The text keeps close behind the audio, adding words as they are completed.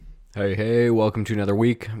Hey, welcome to another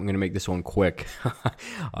week. I'm going to make this one quick.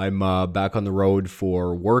 I'm back on the road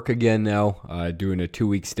for work again now, doing a 2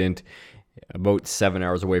 week stint, about 7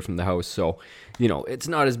 hours away from the house. So, it's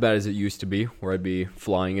not as bad as it used to be where I'd be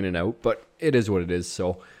flying in and out, but it is what it is.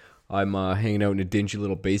 So, I'm hanging out in a dingy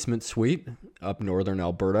little basement suite up northern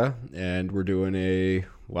Alberta, and we're doing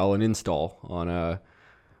an install on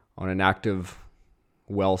an active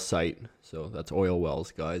well site. So, that's oil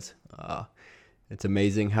wells, guys. It's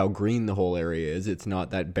amazing how green the whole area is. It's not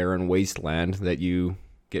that barren wasteland that you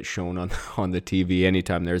get shown on on the TV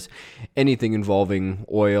anytime there's anything involving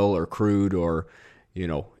oil or crude or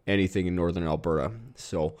anything in northern Alberta.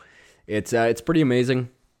 So it's pretty amazing.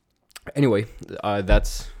 Anyway,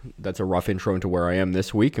 that's a rough intro into where I am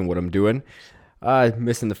this week and what I'm doing.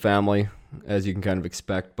 Missing the family, as you can kind of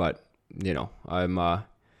expect, but I'm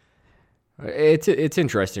it's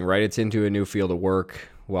interesting, right? It's into a new field of work.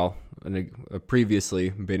 Well, I've previously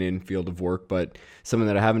been in field of work, but something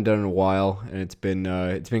that I haven't done in a while, and it's been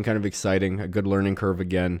kind of exciting, a good learning curve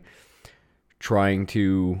again. Trying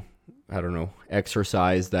to,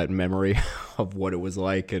 exercise that memory of what it was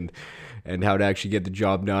like and how to actually get the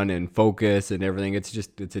job done and focus and everything.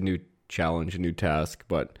 It's a new challenge, a new task,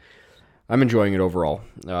 but I'm enjoying it overall.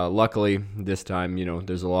 Luckily, this time,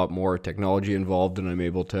 there's a lot more technology involved, and I'm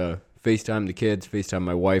able to FaceTime the kids, FaceTime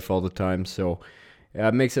my wife all the time, so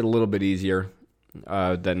it makes it a little bit easier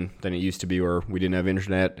than it used to be, where we didn't have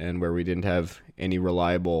internet and where we didn't have any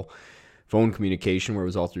reliable phone communication, where it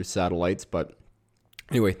was all through satellites. But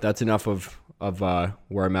anyway, that's enough of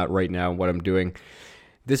where I'm at right now, what I'm doing.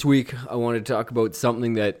 This week, I want to talk about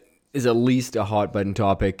something that is at least a hot button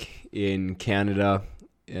topic in Canada,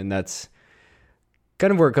 and that's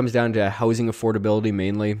kind of where it comes down to housing affordability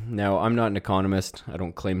mainly. Now, I'm not an economist. I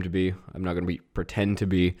don't claim to be. I'm not going to pretend to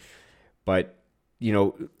be. But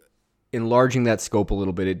enlarging that scope a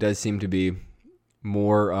little bit, it does seem to be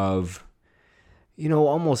more of,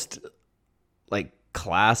 almost like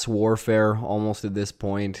class warfare almost at this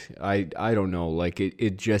point. I don't know. Like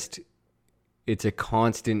it's a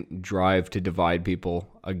constant drive to divide people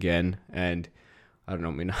again. And I don't know.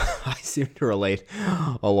 I mean, I seem to relate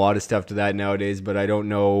a lot of stuff to that nowadays, but I don't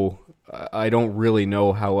know. I don't really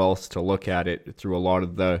know how else to look at it through a lot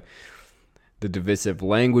of the divisive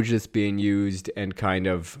language that's being used and kind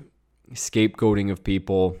of scapegoating of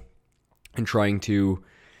people and trying to,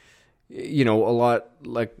 a lot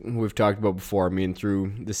like we've talked about before. I mean,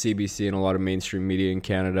 through the CBC and a lot of mainstream media in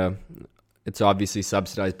Canada, it's obviously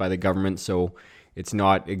subsidized by the government, so it's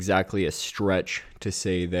not exactly a stretch to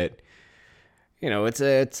say that,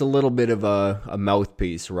 it's a little bit of a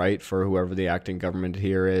mouthpiece, right, for whoever the acting government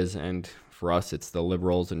here is, and for us, it's the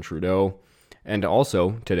Liberals and Trudeau. And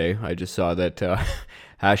also, today, I just saw that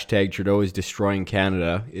hashtag Trudeau is destroying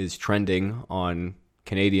Canada is trending on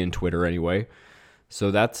Canadian Twitter anyway.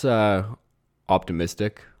 So that's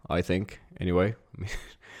optimistic, I think, anyway,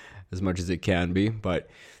 as much as it can be. But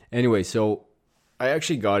anyway, so I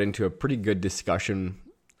actually got into a pretty good discussion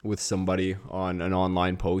with somebody on an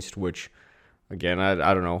online post, which, again,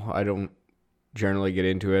 I don't know. I don't generally get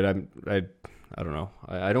into it. I don't know.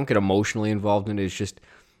 I don't get emotionally involved in it.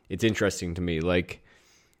 It's interesting to me. Like,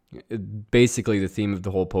 basically the theme of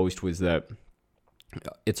the whole post was that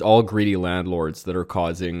it's all greedy landlords that are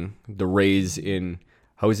causing the raise in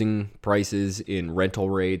housing prices, in rental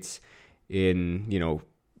rates,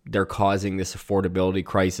 they're causing this affordability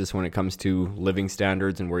crisis when it comes to living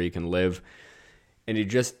standards and where you can live. And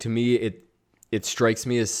to me, it strikes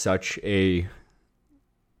me as such a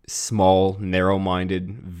small,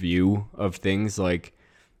 narrow-minded view of things. Like,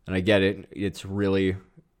 and I get it.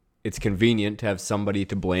 It's convenient to have somebody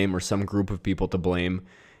to blame or some group of people to blame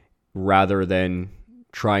rather than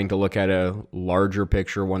trying to look at a larger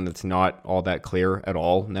picture, one that's not all that clear at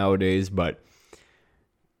all nowadays. But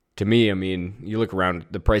to me, I mean, you look around,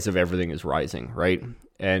 the price of everything is rising, right?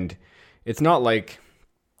 And it's not like,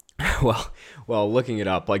 well, looking it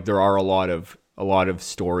up, like there are a lot of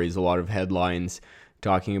stories, a lot of headlines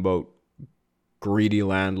talking about greedy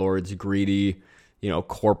landlords, greedy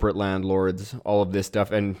corporate landlords, all of this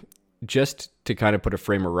stuff. And just to kind of put a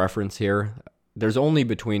frame of reference here, there's only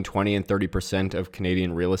between 20 and 30% of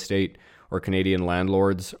Canadian real estate or Canadian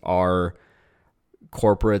landlords are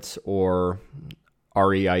corporates or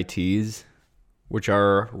REITs, which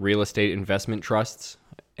are real estate investment trusts.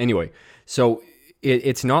 Anyway, so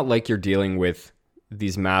it's not like you're dealing with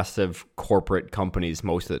these massive corporate companies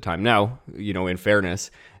most of the time. Now, in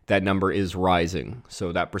fairness, that number is rising.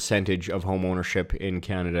 So that percentage of home ownership in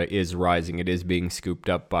Canada is rising. It is being scooped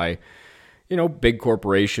up by, big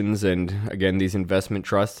corporations and, again, these investment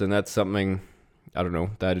trusts. And that's something, I don't know,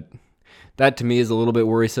 that that to me is a little bit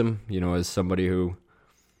worrisome, as somebody who,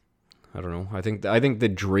 I don't know, I think the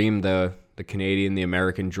dream, the Canadian, the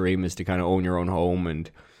American dream is to kind of own your own home and,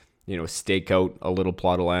 stake out a little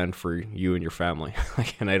plot of land for you and your family.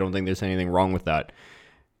 And I don't think there's anything wrong with that.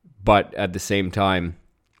 But at the same time,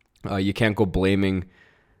 you can't go blaming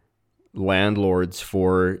landlords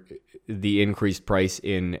for the increased price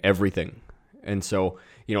in everything. And so,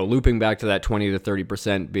 looping back to that 20 to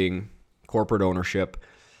 30% being corporate ownership,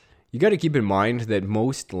 you got to keep in mind that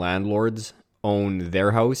most landlords own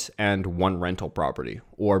their house and one rental property,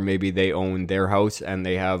 or maybe they own their house and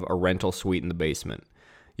they have a rental suite in the basement.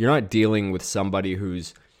 You're not dealing with somebody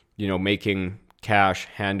who's, making cash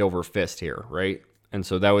hand over fist here, right? And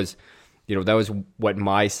so that was what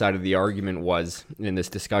my side of the argument was in this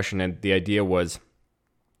discussion. And the idea was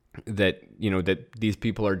that, that these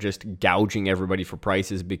people are just gouging everybody for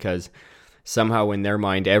prices because somehow in their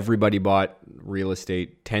mind, everybody bought real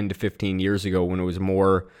estate 10 to 15 years ago when it was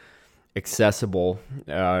more accessible,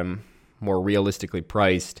 more realistically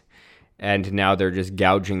priced. And now they're just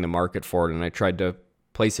gouging the market for it. And I tried to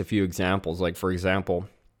place a few examples. Like, for example,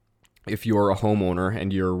 if you're a homeowner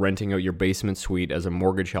and you're renting out your basement suite as a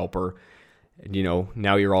mortgage helper,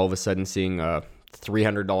 now you're all of a sudden seeing a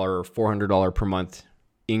 $300 or $400 per month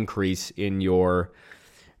increase in your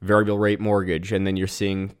variable rate mortgage, and then you're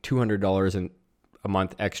seeing $200 a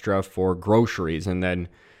month extra for groceries, and then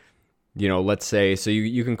let's say, so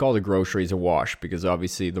you can call the groceries a wash because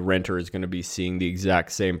obviously the renter is going to be seeing the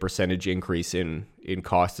exact same percentage increase in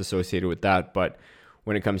costs associated with that. But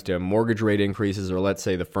when it comes to mortgage rate increases, or let's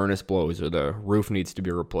say the furnace blows or the roof needs to be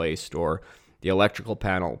replaced or the electrical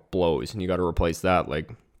panel blows and you got to replace that, like,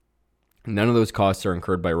 none of those costs are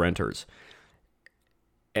incurred by renters.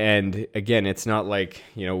 And again, it's not like,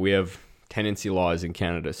 we have tenancy laws in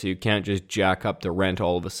Canada, so you can't just jack up the rent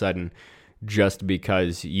all of a sudden just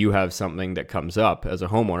because you have something that comes up as a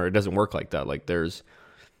homeowner. It doesn't work like that. Like, there's,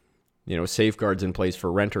 safeguards in place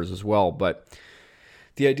for renters as well. But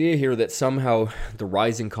the idea here that somehow the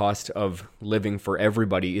rising cost of living for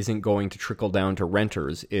everybody isn't going to trickle down to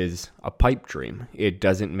renters is a pipe dream. It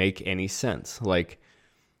doesn't make any sense. Like,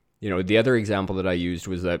 the other example that I used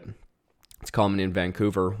was that it's common in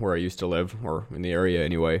Vancouver, where I used to live, or in the area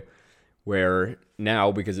anyway, where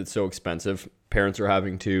now, because it's so expensive, parents are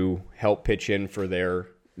having to help pitch in for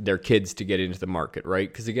their kids to get into the market,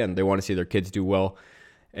 right? Because again, they want to see their kids do well,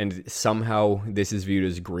 and somehow this is viewed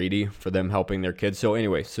as greedy for them helping their kids. So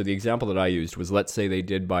anyway, so the example that I used was, let's say they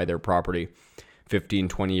did buy their property 15,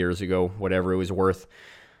 20 years ago, whatever it was worth.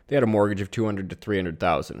 They had a mortgage of $200,000 to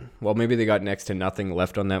 $300,000. Well, maybe they got next to nothing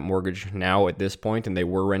left on that mortgage now at this point, and they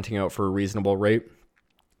were renting out for a reasonable rate.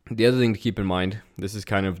 The other thing to keep in mind, this is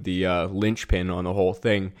kind of the linchpin on the whole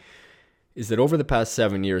thing, is that over the past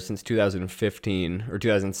 7 years, since 2015, or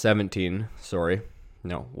 2017, sorry,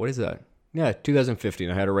 no, what is that? Yeah, 2015,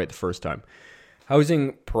 I had it right the first time.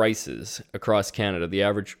 Housing prices across Canada, the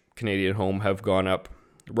average Canadian home, have gone up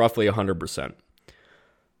roughly 100%,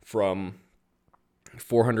 from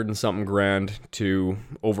 400 and something grand to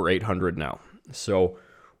over 800 now. So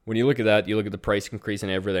when you look at that, you look at the price increase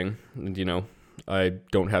and everything, and I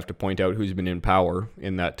don't have to point out who's been in power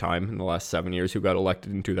in that time, in the last 7 years, who got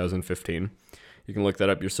elected in 2015. You can look that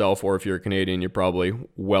up yourself, or if you're a Canadian, you're probably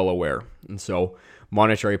well aware. And so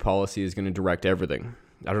monetary policy is going to direct everything.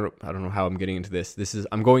 I don't know how I'm getting into this.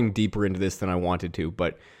 I'm going deeper into this than I wanted to,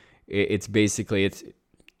 but it's basically,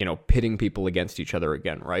 pitting people against each other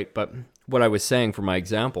again, right? But what I was saying for my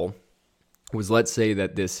example was, let's say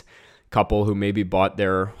that this couple who maybe bought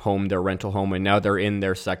their home, their rental home, and now they're in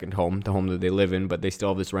their second home, the home that they live in, but they still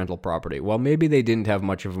have this rental property. Well, maybe they didn't have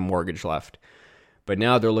much of a mortgage left, but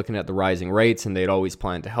now they're looking at the rising rates and they'd always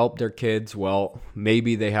planned to help their kids. Well,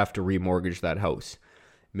 maybe they have to remortgage that house.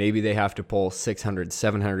 Maybe they have to pull 600,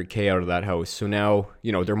 700K out of that house. So now,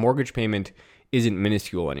 their mortgage payment isn't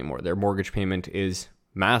minuscule anymore. Their mortgage payment is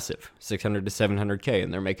massive, 600 to 700K,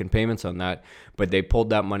 and they're making payments on that, but they pulled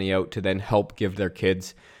that money out to then help give their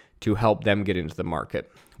kids, to help them get into the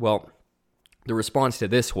market. Well, the response to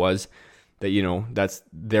this was that, that's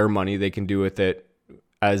their money. They can do with it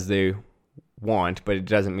as they want, but it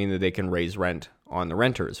doesn't mean that they can raise rent on the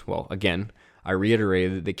renters. Well, again, I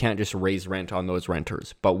reiterated that they can't just raise rent on those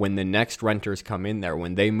renters, but when the next renters come in there,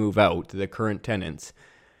 when they move out, the current tenants,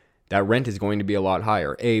 that rent is going to be a lot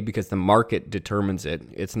higher. Because the market determines it.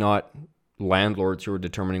 It's not landlords who are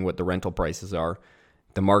determining what the rental prices are.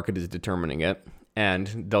 The market is determining it.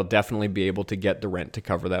 And they'll definitely be able to get the rent to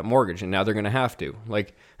cover that mortgage. And now they're going to have to.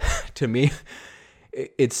 Like, to me,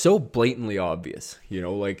 it's so blatantly obvious.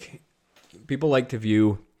 Like, people like to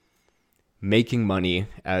view making money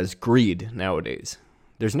as greed nowadays.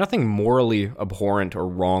 there's nothing morally abhorrent or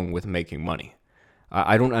wrong with making money.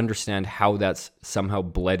 I don't understand how that's somehow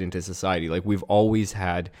bled into society. Like, we've always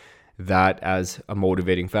had that as a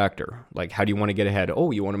motivating factor. Like, how do you want to get ahead?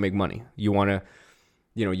 Oh, you want to make money. You want to,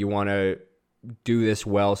 you want to do this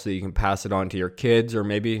well so you can pass it on to your kids, or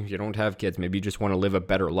maybe you don't have kids. Maybe you just want to live a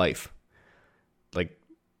better life. Like,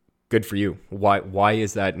 good for you. Why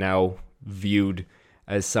is that now viewed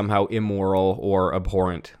as somehow immoral or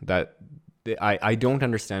abhorrent? That I don't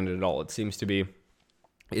understand it at all. It seems to be,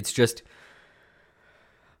 it's just,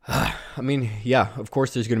 I mean, yeah, of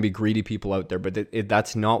course there's going to be greedy people out there, but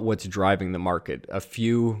that's not what's driving the market. A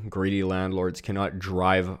few greedy landlords cannot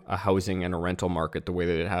drive a housing and a rental market the way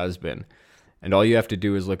that it has been. And all you have to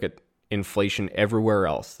do is look at inflation everywhere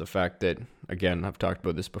else. The fact that, again, I've talked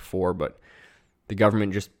about this before, but the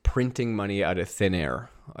government just printing money out of thin air.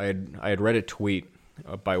 I had read a tweet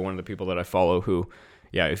by one of the people that I follow who,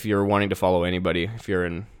 yeah, if you're wanting to follow anybody, if you're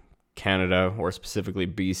in Canada or specifically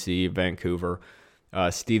BC, Vancouver,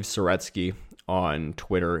 Steve Soretsky on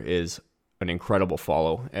Twitter is an incredible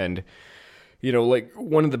follow. And, like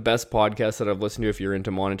one of the best podcasts that I've listened to if you're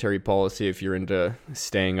into monetary policy, if you're into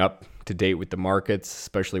staying up to date with the markets,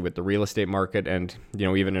 especially with the real estate market and,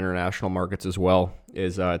 even international markets as well,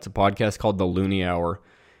 is it's a podcast called The Looney Hour.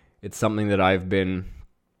 It's something that I've been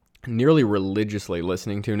nearly religiously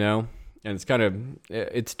listening to now. And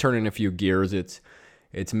it's turning a few gears.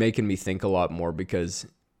 It's making me think a lot more because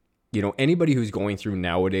anybody who's going through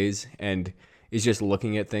nowadays and is just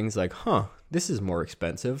looking at things like, this is more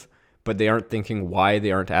expensive, but they aren't thinking why,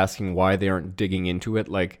 they aren't asking why, they aren't digging into it.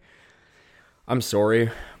 Like, I'm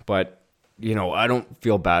sorry, but, I don't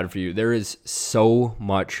feel bad for you. There is so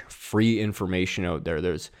much free information out there.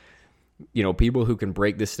 There's, people who can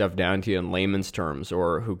break this stuff down to you in layman's terms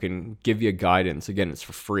or who can give you guidance. Again, it's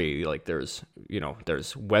for free. Like, there's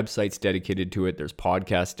websites dedicated to it. There's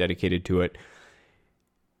podcasts dedicated to it.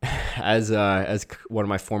 As one of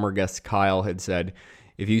my former guests, Kyle, had said,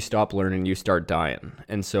 if you stop learning, you start dying.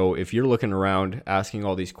 And so if you're looking around, asking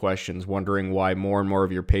all these questions, wondering why more and more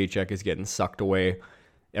of your paycheck is getting sucked away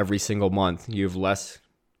every single month, you have less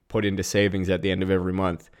put into savings at the end of every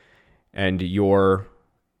month, and your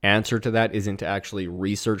answer to that isn't to actually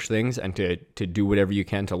research things and to do whatever you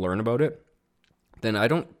can to learn about it, then I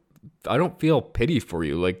don't feel pity for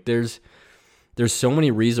you. Like, there's so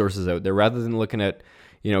many resources out there. Rather than looking at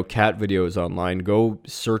cat videos online, go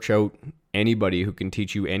search out anybody who can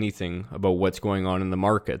teach you anything about what's going on in the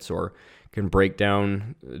markets or can break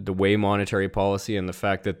down the way monetary policy and the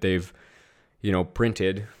fact that they've,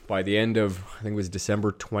 printed by the end of, I think it was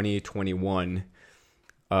December 2021,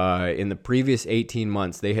 in the previous 18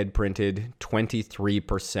 months, they had printed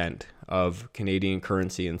 23% of Canadian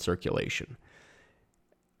currency in circulation.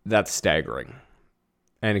 That's staggering.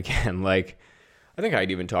 And again, like, I think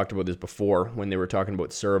I'd even talked about this before when they were talking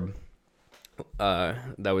about CERB.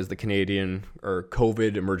 That was the Canadian or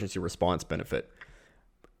COVID emergency response benefit.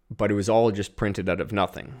 But it was all just printed out of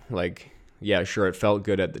nothing. Like, yeah, sure, it felt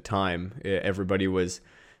good at the time. Everybody was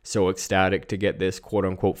so ecstatic to get this quote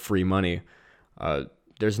unquote free money.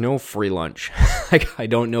 There's no free lunch. Like, I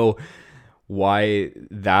don't know why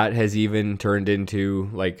that has even turned into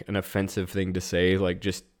like an offensive thing to say, like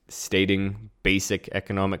just stating basic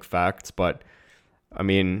economic facts. But I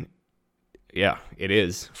mean, yeah, it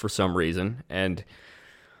is for some reason. And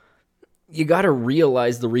you got to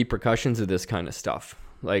realize the repercussions of this kind of stuff.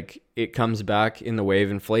 Like, it comes back in the way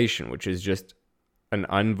of inflation, which is just an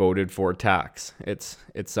unvoted for tax. It's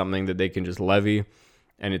something that they can just levy,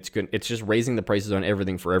 and it's good. It's just raising the prices on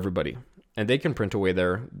everything for everybody. And they can print away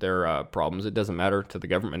their problems. It doesn't matter to the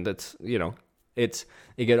government.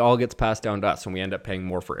 It all gets passed down to us, and we end up paying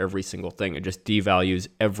more for every single thing. It just devalues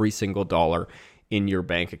every single dollar in your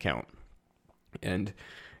bank account. And,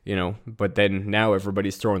 but then now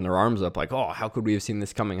everybody's throwing their arms up like, oh, how could we have seen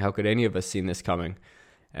this coming? How could any of us seen this coming?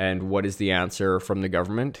 And what is the answer from the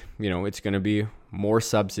government? It's going to be more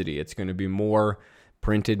subsidy. It's going to be more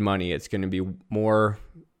printed money. It's going to be more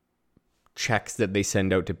checks that they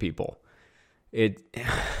send out to people. It's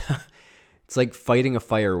like fighting a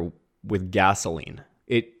fire with gasoline.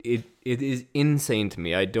 It is insane to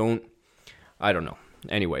me. I don't know.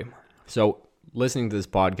 Anyway, so listening to this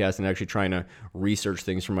podcast and actually trying to research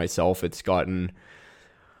things for myself, it's gotten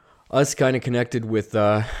us kind of connected with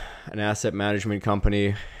an asset management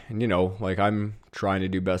company. And, like, I'm trying to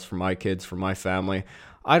do best for my kids, for my family.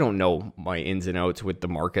 I don't know my ins and outs with the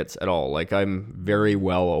markets at all. Like, I'm very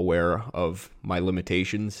well aware of my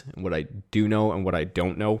limitations and what I do know and what I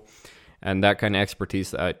don't know. And that kind of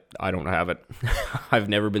expertise, I don't have it. I've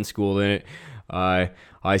never been schooled in it.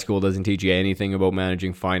 High school doesn't teach you anything about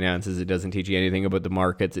managing finances. It doesn't teach you anything about the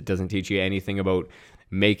markets. It doesn't teach you anything about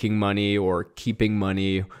making money or keeping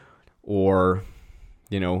money or,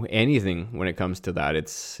 anything when it comes to that.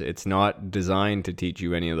 It's not designed to teach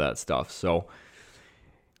you any of that stuff. So,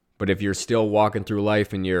 but if you're still walking through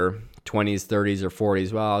life in your 20s, 30s, or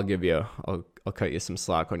 40s, well, I'll cut you some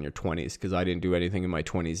slack on your 20s because I didn't do anything in my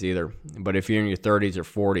 20s either. But if you're in your 30s or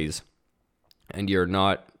 40s and you're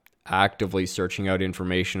not actively searching out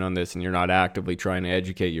information on this and you're not actively trying to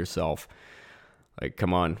educate yourself, like,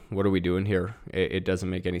 come on, what are we doing here? It doesn't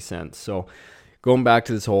make any sense. So going back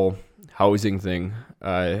to this whole housing thing,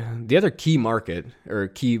 the other key market or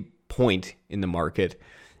key point in the market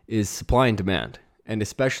is supply and demand. And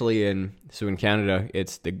especially in Canada,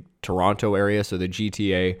 it's the Toronto area, so the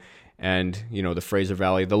GTA, and, the Fraser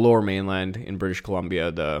Valley, the Lower Mainland in British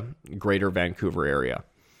Columbia, the Greater Vancouver area.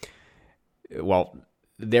 Well,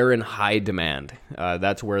 they're in high demand.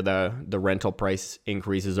 That's where the rental price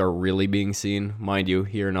increases are really being seen. Mind you,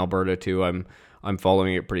 here in Alberta too, I'm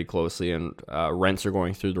following it pretty closely, and rents are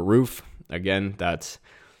going through the roof. Again, that's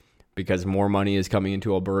because more money is coming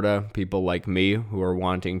into Alberta. People like me who are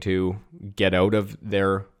wanting to get out of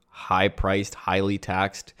their high-priced, highly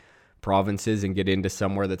taxed provinces and get into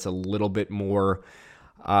somewhere that's a little bit more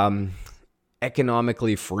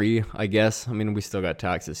economically free, I guess. I mean, we still got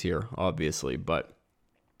taxes here, obviously, but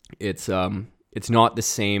it's not the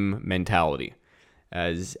same mentality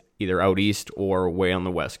as either out east or way on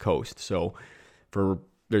the west coast. So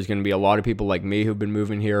there's going to be a lot of people like me who've been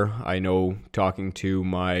moving here. I know, talking to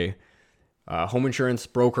my home insurance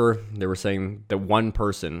broker, they were saying the one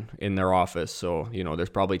person in their office, so there's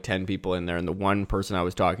probably 10 people in there, and the one person I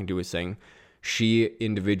was talking to was saying she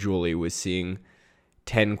individually was seeing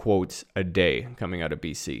 10 quotes a day coming out of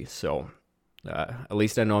BC. So at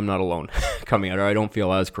least I know I'm not alone coming out, or I don't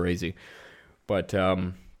feel as crazy. But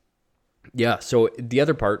yeah, so the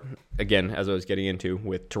other part, again, as I was getting into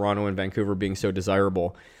with Toronto and Vancouver being so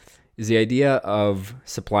desirable, is the idea of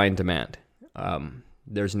supply and demand.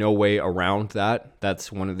 There's no way around that.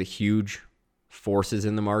 That's one of the huge forces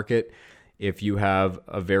in the market. If you have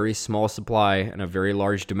a very small supply and a very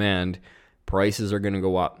large demand, prices are going to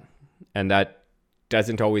go up. And that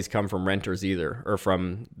doesn't always come from renters either, or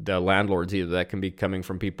from the landlords either. That can be coming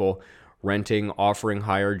from people renting, offering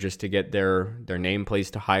higher just to get their name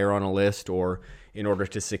placed higher on a list, or in order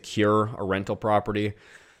to secure a rental property.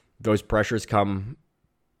 Those pressures come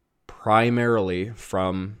primarily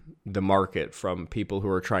from the market, from people who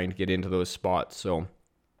are trying to get into those spots. So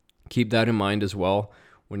keep that in mind as well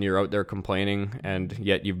when you're out there complaining, and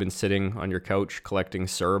yet you've been sitting on your couch collecting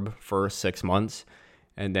CERB for 6 months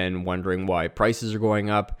and then wondering why prices are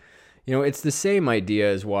going up. It's the same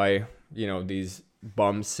idea as why, these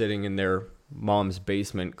bums sitting in their mom's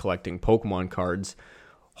basement collecting Pokemon cards,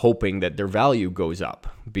 hoping that their value goes up,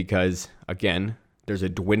 because again, there's a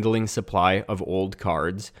dwindling supply of old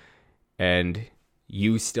cards and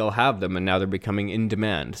you still have them, and now they're becoming in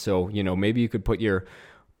demand. So, maybe you could put your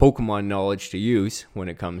Pokemon knowledge to use when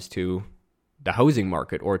it comes to the housing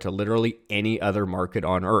market, or to literally any other market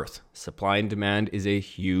on earth. Supply and demand is a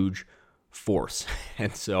huge force.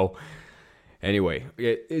 And so anyway,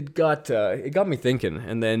 it got me thinking.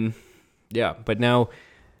 And then, yeah, but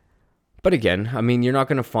again, I mean, you're not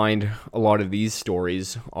going to find a lot of these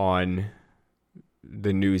stories on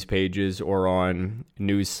the news pages or on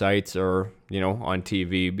news sites or, on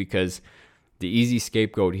TV, because the easy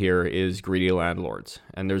scapegoat here is greedy landlords.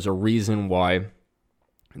 And there's a reason why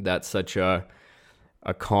that's such a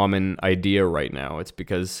common idea right now. It's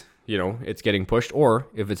because, it's getting pushed, or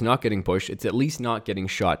if it's not getting pushed, it's at least not getting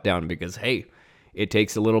shot down, because, hey, it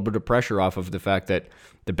takes a little bit of pressure off of the fact that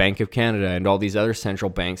the Bank of Canada and all these other central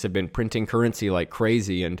banks have been printing currency like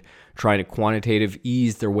crazy and trying to quantitative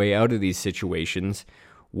ease their way out of these situations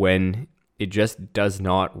when it just does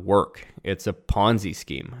not work. It's a Ponzi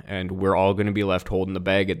scheme, and we're all going to be left holding the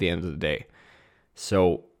bag at the end of the day.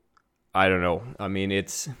 So I don't know. I mean,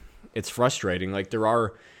 it's frustrating. Like,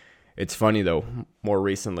 it's funny though, more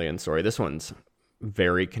recently, and sorry, this one's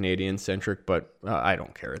very Canadian centric, but I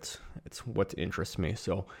don't care. It's what interests me.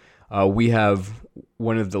 So we have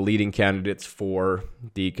one of the leading candidates for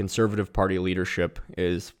the Conservative Party leadership.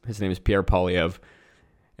 His name is Pierre Poilievre.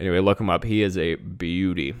 Anyway, look him up. He is a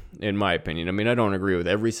beauty, in my opinion. I mean, I don't agree with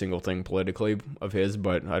every single thing politically of his,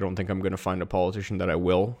 but I don't think I'm going to find a politician that I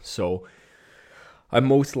will. So I'm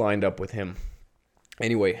most lined up with him.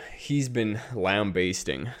 Anyway, he's been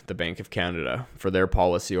lambasting the Bank of Canada for their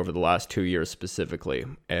policy over the last 2 years specifically.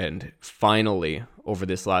 And finally, over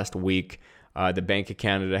this last week, the Bank of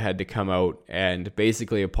Canada had to come out and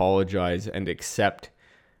basically apologize and accept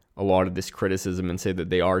a lot of this criticism and say that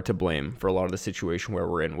they are to blame for a lot of the situation where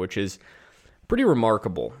we're in, which is pretty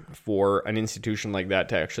remarkable for an institution like that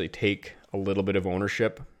to actually take a little bit of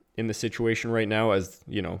ownership in the situation right now, as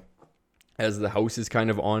as the house is kind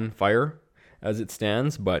of on fire as it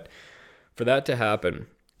stands. But for that to happen,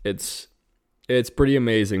 it's pretty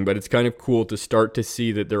amazing. But it's kind of cool to start to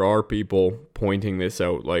see that there are people pointing this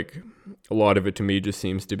out. Like, a lot of it to me just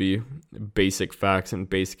seems to be basic facts and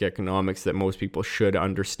basic economics that most people should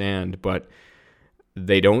understand, but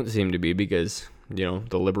they don't seem to be, because the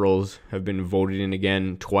Liberals have been voted in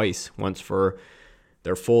again twice, once for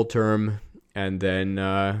their full term and then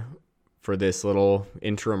for this little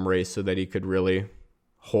interim race so that he could really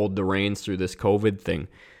hold the reins through this COVID thing.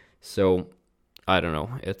 So I don't know.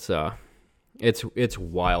 It's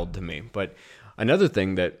wild to me. But another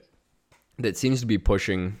thing that seems to be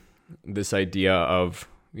pushing this idea of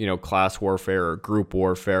class warfare or group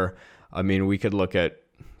warfare. I mean, we could look at,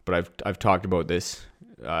 but I've talked about this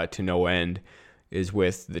to no end, is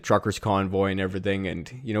with the truckers convoy and everything,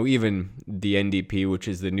 and even the NDP, which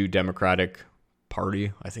is the New Democratic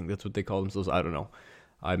Party. I think that's what they call themselves. I don't know.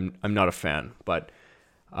 I'm not a fan, but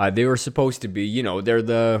they were supposed to be, they're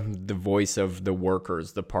the voice of the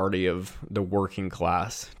workers, the party of the working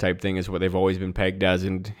class type thing is what they've always been pegged as.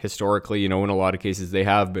 And historically, in a lot of cases, they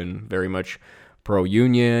have been very much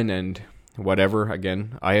pro-union and whatever.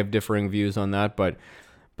 Again, I have differing views on that, but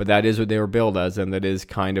that is what they were billed as, and that is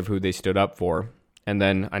kind of who they stood up for. And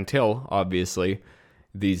then until, obviously,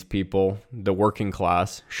 these people, the working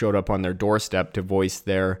class, showed up on their doorstep to voice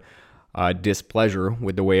their displeasure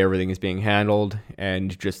with the way everything is being handled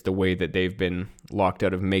and just the way that they've been locked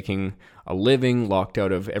out of making a living, locked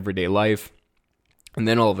out of everyday life. And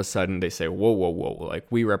then all of a sudden they say, whoa, like,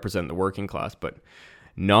 we represent the working class, but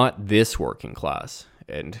not this working class.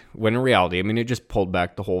 And when in reality, I mean, it just pulled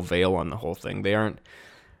back the whole veil on the whole thing.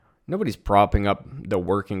 Nobody's propping up the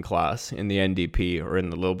working class in the NDP or in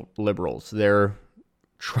the Liberals. They're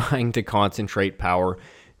trying to concentrate power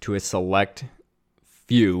to a select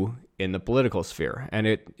few in the political sphere. And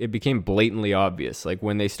it became blatantly obvious. Like,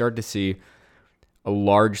 when they start to see a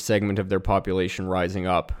large segment of their population rising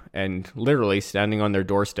up and literally standing on their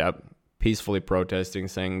doorstep, peacefully protesting,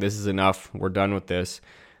 saying, this is enough, we're done with this.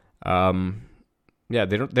 They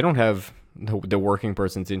don't have the working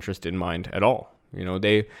person's interest in mind at all.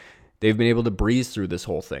 They've been able to breeze through this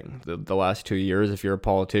whole thing. The last 2 years, if you're a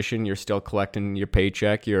politician, you're still collecting your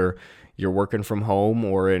paycheck, you're working from home,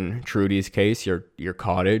 or in Trudeau's case, your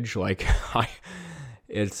cottage. Like,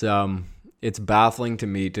 it's baffling to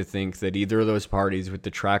me to think that either of those parties, with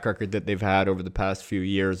the track record that they've had over the past few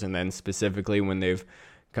years, and then specifically when they've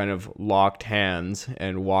kind of locked hands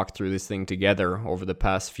and walked through this thing together over the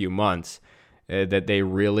past few months, that they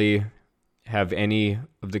really have any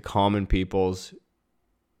of the common people's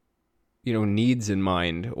needs in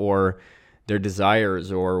mind, or their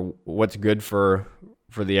desires, or what's good for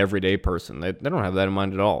the everyday person. They don't have that in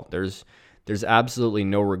mind at all. There's absolutely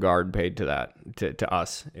no regard paid to that, to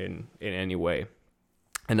us in any way.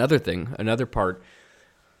 Another part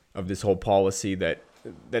of this whole policy that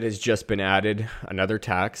has just been added, another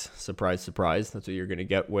tax, surprise, surprise, that's what you're going to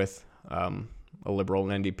get with a Liberal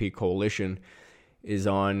and NDP coalition, is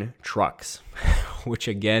on trucks, which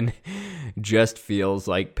again just feels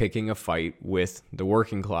like picking a fight with the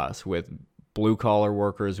working class, with blue collar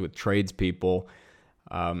workers, with tradespeople.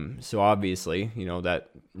 So obviously,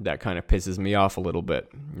 that kind of pisses me off a little bit.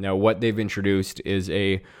 Now, what they've introduced is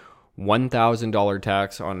a $1,000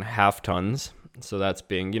 tax on half tons. So that's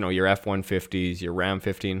being, your F-150s, your Ram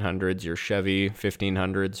 1500s, your Chevy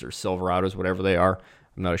 1500s, or Silverados, whatever they are.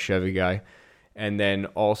 I'm not a Chevy guy. And then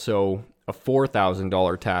also a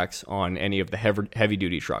 $4,000 tax on any of the heavy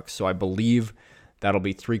duty trucks. So I believe that'll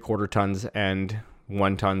be 3/4 tons and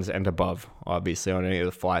 1 tons and above, obviously, on any of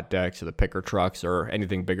the flat decks or the picker trucks or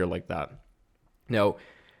anything bigger like that. Now,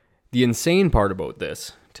 the insane part about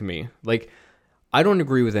this, to me, like, I don't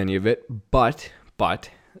agree with any of it, but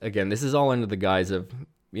again, this is all under the guise of,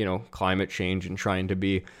 climate change and trying to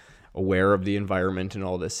be aware of the environment and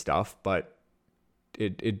all this stuff, but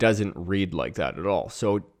it doesn't read like that at all.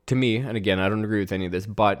 So to me, and again, I don't agree with any of this,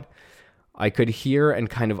 but I could hear and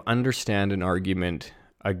kind of understand an argument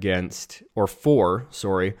for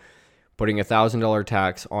putting $1,000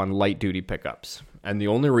 tax on light duty pickups. And the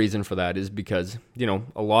only reason for that is because,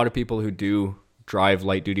 a lot of people who do drive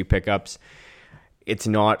light duty pickups, it's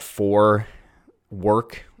not for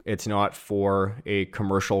work. It's not for a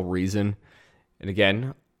commercial reason. And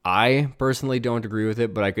again, I personally don't agree with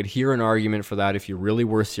it, but I could hear an argument for that if you really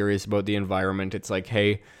were serious about the environment. It's like,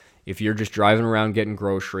 hey, if you're just driving around getting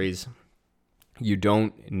groceries, you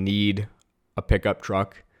don't need a pickup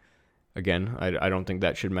truck. Again, I don't think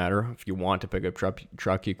that should matter. If you want a pickup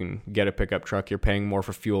truck, you can get a pickup truck. You're paying more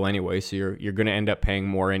for fuel anyway, so you're going to end up paying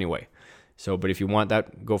more anyway. So, but if you want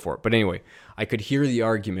that, go for it. But anyway, I could hear the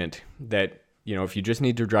argument that, if you just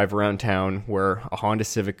need to drive around town where a Honda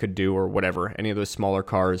Civic could do, or whatever, any of those smaller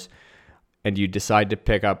cars, and you decide to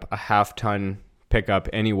pick up a half-ton pickup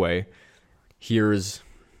anyway, here's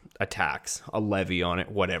a tax, a levy on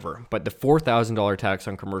it, whatever. But the $4,000 tax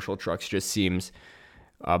on commercial trucks just seems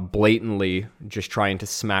blatantly just trying to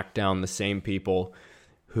smack down the same people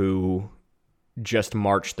who just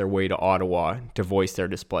marched their way to Ottawa to voice their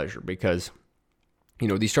displeasure, because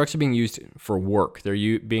these trucks are being used for work.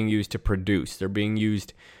 They're being used to produce. They're being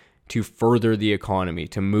used to further the economy,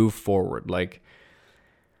 to move forward. Like,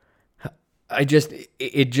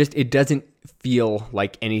 it doesn't feel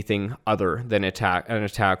like anything other than an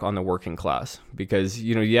attack on the working class, because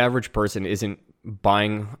the average person isn't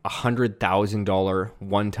buying $100,000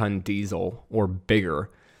 1-ton diesel or bigger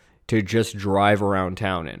to just drive around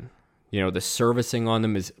town in. The servicing on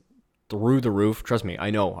them is through the roof. Trust me, I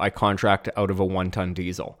know. I contract out of a 1-ton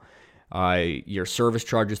diesel. Your service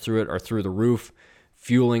charges through it are through the roof.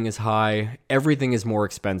 Fueling is high. Everything is more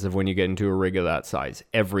expensive when you get into a rig of that size.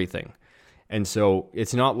 Everything. And so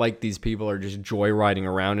it's not like these people are just joyriding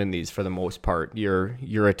around in these for the most part.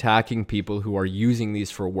 You're attacking people who are using these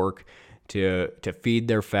for work, to feed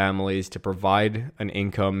their families, to provide an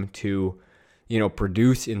income, to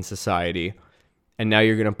produce in society. And now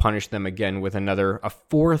you're going to punish them again with a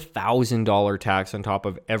 $4,000 tax on top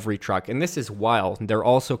of every truck. And this is wild. They're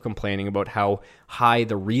also complaining about how high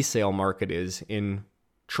the resale market is in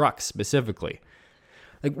trucks specifically.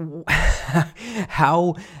 Like,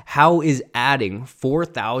 how is adding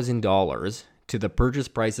 $4,000 to the purchase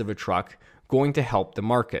price of a truck going to help the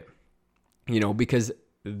market? Because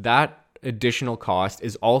that additional cost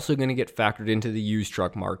is also going to get factored into the used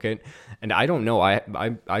truck market. And I don't know,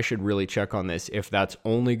 I should really check on this, if that's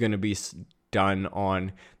only going to be done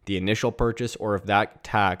on the initial purchase, or if that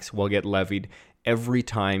tax will get levied every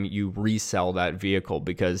time you resell that vehicle.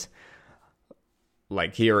 Because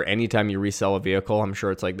like here, anytime you resell a vehicle, I'm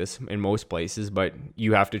sure it's like this in most places, but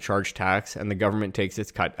you have to charge tax, and the government takes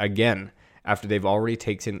its cut again after they've already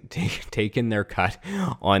taken their cut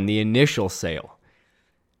on the initial sale.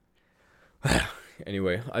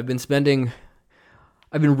 Anyway, I've been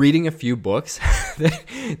reading a few books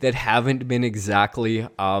that haven't been exactly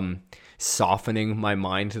softening my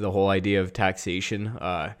mind to the whole idea of taxation.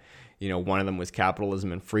 One of them was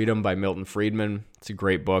Capitalism and Freedom by Milton Friedman. It's a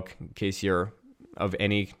great book in case you're of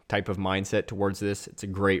any type of mindset towards this. It's a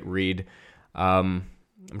great read. I'm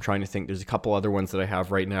trying to think. There's a couple other ones that I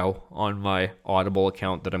have right now on my Audible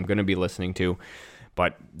account that I'm going to be listening to.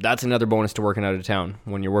 But that's another bonus to working out of town.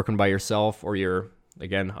 When you're working by yourself, or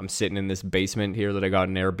I'm sitting in this basement here that I got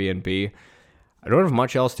an Airbnb. I don't have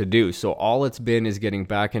much else to do. So all it's been is getting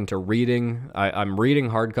back into reading. I'm reading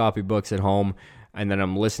hard copy books at home, and then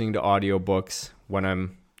I'm listening to audiobooks when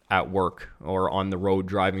I'm at work or on the road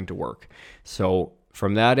driving to work. So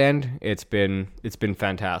from that end, it's been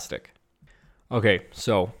fantastic. Okay,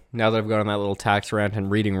 so now that I've got on that little tax rant and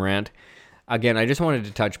reading rant, again, I just wanted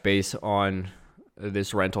to touch base on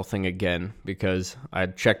this rental thing again, because I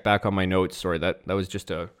checked back on my notes. Sorry, that was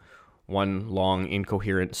just one long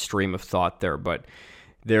incoherent stream of thought there. But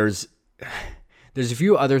there's a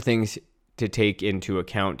few other things to take into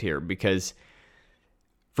account here, because,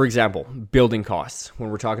 for example, building costs.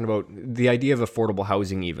 When we're talking about the idea of affordable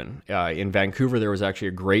housing, even in Vancouver, there was actually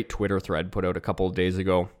a great Twitter thread put out a couple of days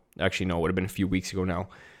ago. Actually, no, it would have been a few weeks ago now.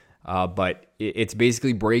 But it's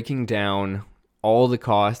basically breaking down all the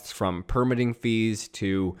costs, from permitting fees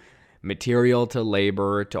to material to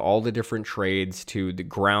labor to all the different trades to the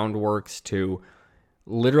groundworks to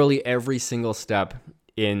literally every single step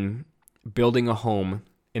in building a home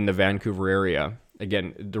in the Vancouver area.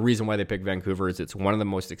 Again, the reason why they pick Vancouver is it's one of the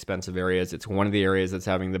most expensive areas. It's one of the areas that's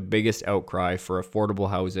having the biggest outcry for affordable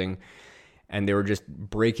housing. And they were just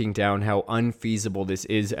breaking down how unfeasible this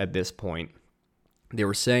is at this point. They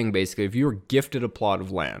were saying basically, if you were gifted a plot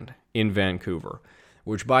of land in Vancouver,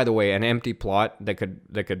 which, by the way, an empty plot that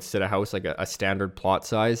could sit a house, like a standard plot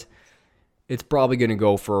size, it's probably going to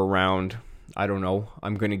go for around, I don't know,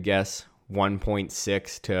 I'm going to guess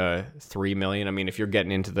 1.6 to 3 million. I mean, if you're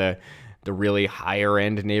getting into the really higher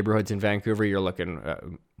end neighborhoods in Vancouver, you're looking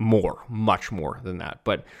much more than that.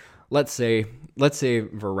 But let's say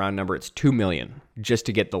for a round number, it's 2 million just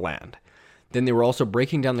to get the land. Then they were also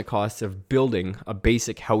breaking down the costs of building a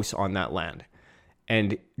basic house on that land.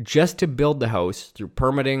 And just to build the house, through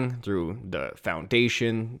permitting, through the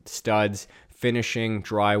foundation, studs, finishing,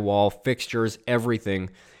 drywall, fixtures, everything,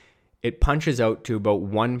 it punches out to about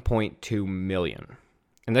 1.2 million.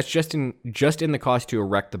 And that's just in the cost to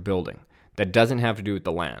erect the building. That doesn't have to do with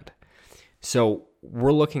the land. So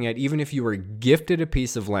we're looking at, even if you were gifted a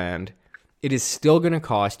piece of land, it is still going to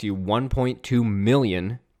cost you 1.2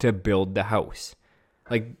 million to build the house.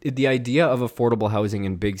 Like, the idea of affordable housing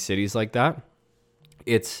in big cities like that,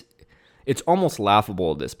 it's almost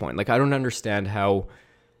laughable at this point. Like, I don't understand how,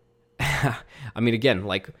 I mean, again,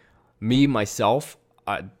 like me, myself,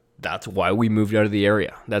 that's why we moved out of the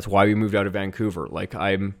area. That's why we moved out of Vancouver. Like,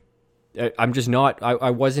 I'm just not, I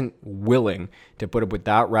wasn't willing to put up with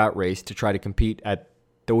that rat race to try to compete at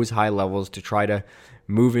those high levels, to try to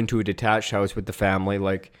move into a detached house with the family.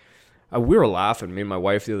 Like, we were laughing, me and my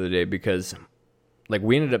wife, the other day, because like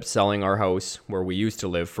we ended up selling our house where we used to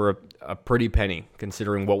live for a pretty penny,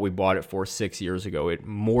 considering what we bought it for 6 years ago. It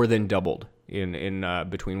more than doubled in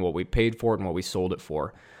between what we paid for it and what we sold it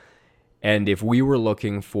for. And if we were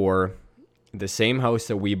looking for the same house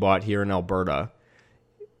that we bought here in Alberta,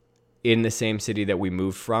 in the same city that we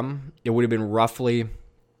moved from, it would have been roughly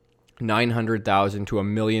 $900,000 to $1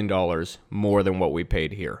 million more than what we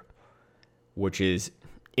paid here, which is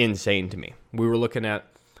insane to me. We were looking at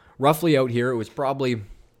roughly out here, it was probably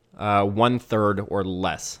 1/3 or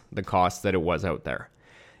less the cost that it was out there.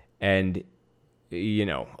 And, you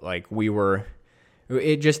know, like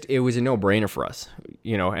it was a no-brainer for us,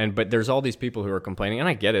 you know, but there's all these people who are complaining, and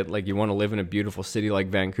I get it. Like, you want to live in a beautiful city like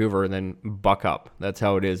Vancouver, then buck up. That's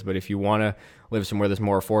how it is. But if you want to live somewhere that's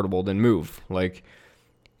more affordable, then move. Like,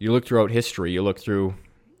 you look throughout history, you look through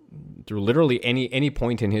literally any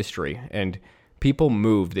point in history, and people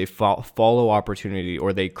move, they follow opportunity,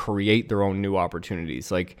 or they create their own new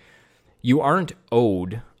opportunities. Like, you aren't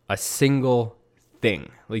owed a single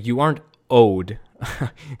thing. Like, you aren't owed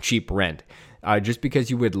cheap rent. Just because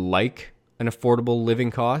you would like an affordable living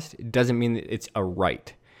cost, it doesn't mean that it's a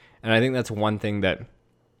right. And I think that's one thing that,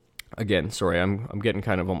 again, sorry, I'm getting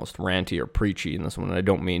kind of almost ranty or preachy in this one, and I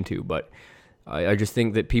don't mean to, but I just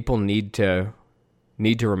think that people need to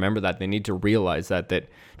remember that. They need to realize that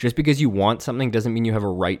just because you want something doesn't mean you have a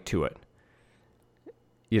right to it.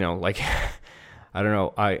 You know, like, I don't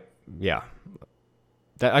know. I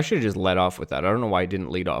should have just let off with that. I don't know why I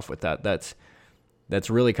didn't lead off with that. That's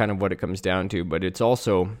really kind of what it comes down to. But it's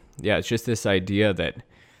also, it's just this idea that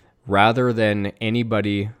rather than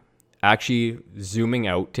anybody actually zooming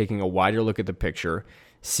out, taking a wider look at the picture,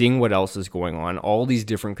 seeing what else is going on, all these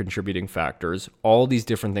different contributing factors, all these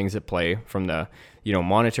different things at play, from the,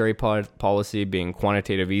 monetary policy being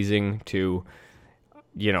quantitative easing to,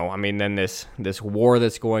 then this war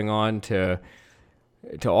that's going on to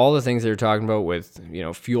all the things they're talking about with,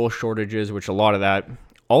 fuel shortages, which a lot of that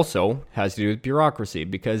also has to do with bureaucracy,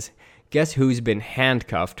 because guess who's been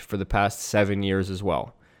handcuffed for the past 7 years as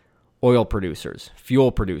well? Oil producers,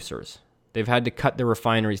 fuel producers. They've had to cut their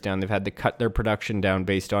refineries down. They've had to cut their production down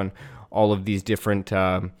based on all of these different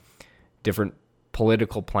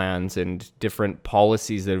political plans and different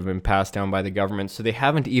policies that have been passed down by the government. So they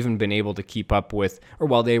haven't even been able to keep up with, or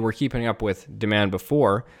while they were keeping up with demand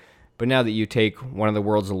before, but now that you take one of the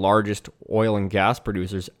world's largest oil and gas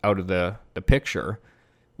producers out of the picture,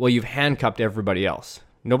 well, you've handcuffed everybody else.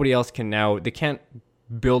 Nobody else they can't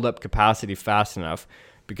build up capacity fast enough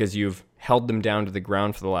because you've held them down to the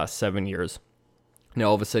ground for the last 7 years. Now,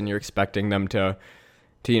 all of a sudden, you're expecting them to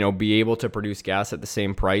be able to produce gas at the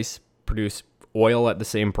same price, produce oil at the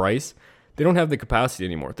same price. They don't have the capacity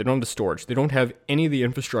anymore. They don't have the storage. They don't have any of the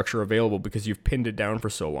infrastructure available because you've pinned it down for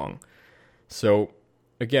so long. So,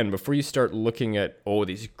 again, before you start looking at,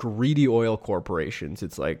 these greedy oil corporations,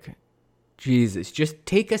 it's like, Jesus, just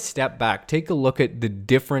take a step back. Take a look at the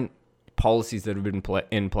different policies that have been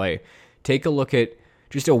in play. Take a look at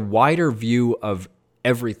just a wider view of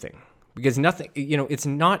everything, because nothing, it's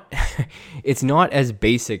not as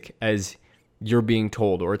basic as you're being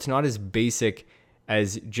told, or it's not as basic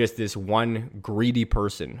as just this one greedy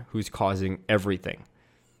person who's causing everything.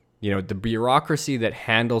 The bureaucracy that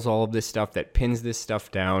handles all of this stuff, that pins this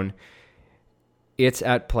stuff down, it's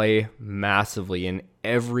at play massively in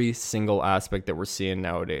every single aspect that we're seeing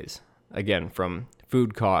nowadays. Again, from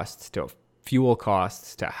food costs to fuel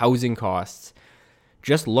costs to housing costs.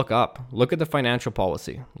 Just look at the financial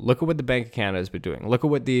policy. Look at what the Bank of Canada has been doing. Look at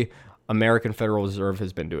what the American Federal Reserve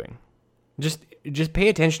has been doing. Just pay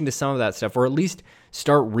attention to some of that stuff, or at least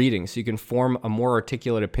start reading so you can form a more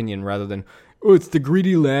articulate opinion rather than, it's the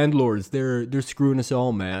greedy landlords. They're screwing us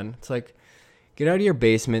all, man. It's like, get out of your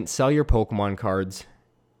basement, sell your Pokemon cards,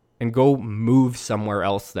 and go move somewhere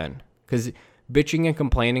else then. Because bitching and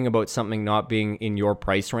complaining about something not being in your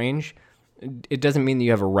price range, it doesn't mean that you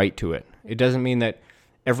have a right to it. It doesn't mean that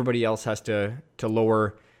everybody else has to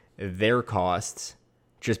lower their costs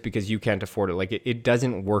just because you can't afford it. Like it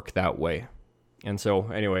doesn't work that way. And so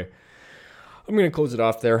anyway, I'm going to close it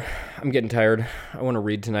off there. I'm getting tired. I want to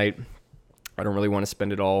read tonight. I don't really want to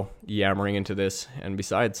spend it all yammering into this. And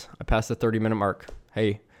besides, I passed the 30-minute mark.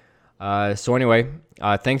 Hey. So anyway,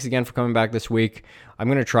 thanks again for coming back this week. I'm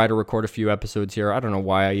going to try to record a few episodes here. I don't know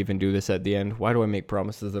why I even do this at the end. Why do I make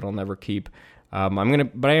promises that I'll never keep? But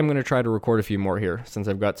I am going to try to record a few more here since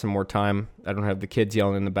I've got some more time. I don't have the kids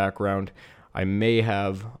yelling in the background. I may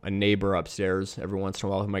have a neighbor upstairs every once in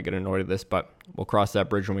a while who might get annoyed at this, but we'll cross that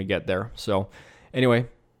bridge when we get there. So anyway,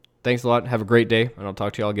 thanks a lot. Have a great day, and I'll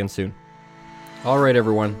talk to you all again soon. All right,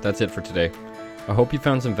 everyone. That's it for today. I hope you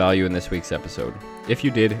found some value in this week's episode. If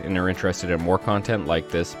you did and are interested in more content like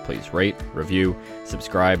this, please rate, review,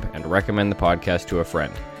 subscribe, and recommend the podcast to a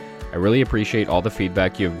friend. I really appreciate all the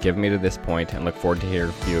feedback you have given me to this point and look forward to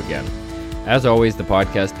hearing from you again. As always, the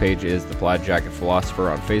podcast page is The Plaid Jacket Philosopher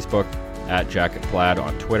on Facebook, @JacketPlaid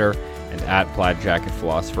on Twitter, and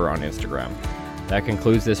 @PlaidJacketPhilosopher on Instagram. That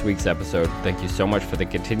concludes this week's episode. Thank you so much for the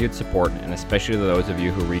continued support, and especially to those of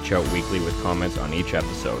you who reach out weekly with comments on each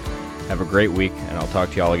episode. Have a great week, and I'll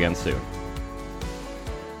talk to you all again soon.